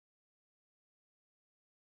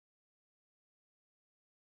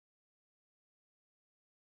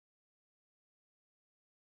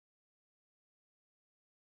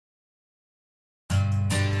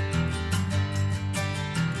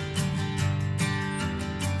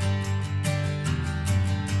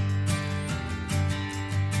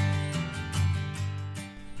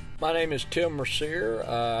My name is Tim Mercier.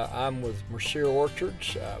 I'm with Mercier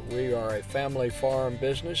Orchards. We are a family farm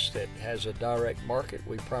business that has a direct market.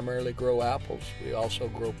 We primarily grow apples. We also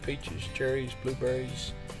grow peaches, cherries,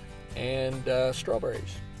 blueberries, and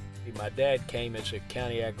strawberries. My dad came as a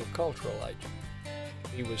county agricultural agent.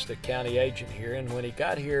 He was the county agent here, and when he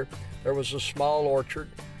got here, there was a small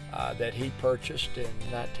orchard that he purchased in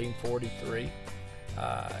 1943.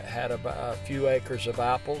 Had about a few acres of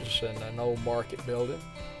apples and an old market building.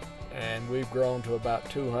 And we've grown to about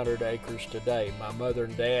 200 acres today. My mother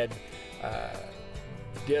and dad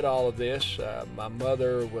did all of this. My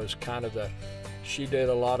mother was kind of she did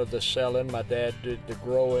a lot of the selling. My dad did the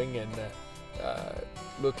growing and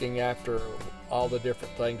looking after all the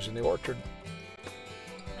different things in the orchard.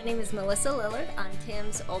 My name is Melissa Lillard. I'm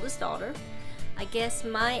Tim's oldest daughter. I guess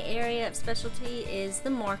my area of specialty is the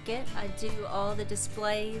market. I do all the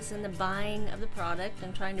displays and the buying of the product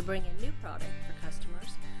and trying to bring in new product for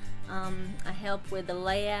customers. I help with the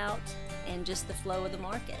layout and just the flow of the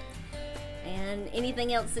market. And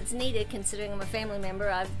anything else that's needed, considering I'm a family member,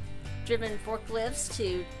 I've driven forklifts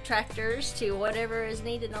to tractors to whatever is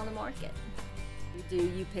needed on the market. We do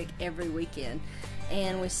you-pick every weekend.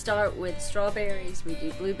 And we start with strawberries, we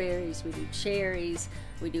do blueberries, we do cherries,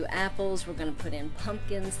 we do apples. We're going to put in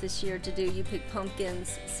pumpkins this year to do you-pick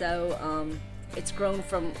pumpkins. So it's grown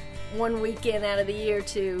from one weekend out of the year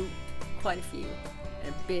to quite a few.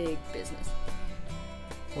 A big business.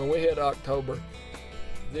 When we hit October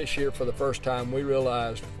this year for the first time, we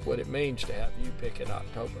realized what it means to have you-pick in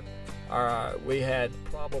October. We had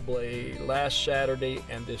probably last Saturday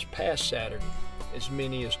and this past Saturday as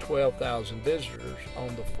many as 12,000 visitors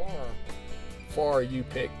on the farm for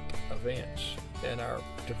you-pick events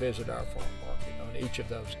to visit our farm market on each of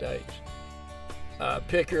those days.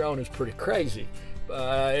 Pick your own is pretty crazy.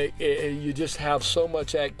 You just have so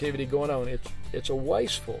much activity going on. It's a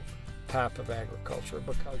wasteful type of agriculture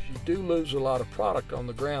because you do lose a lot of product on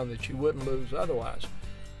the ground that you wouldn't lose otherwise.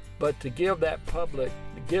 But to give the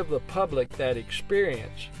public that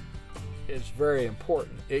experience is very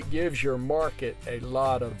important. It gives your market a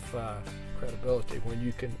lot of credibility when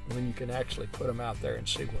you can actually put them out there and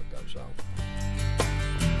see what goes on.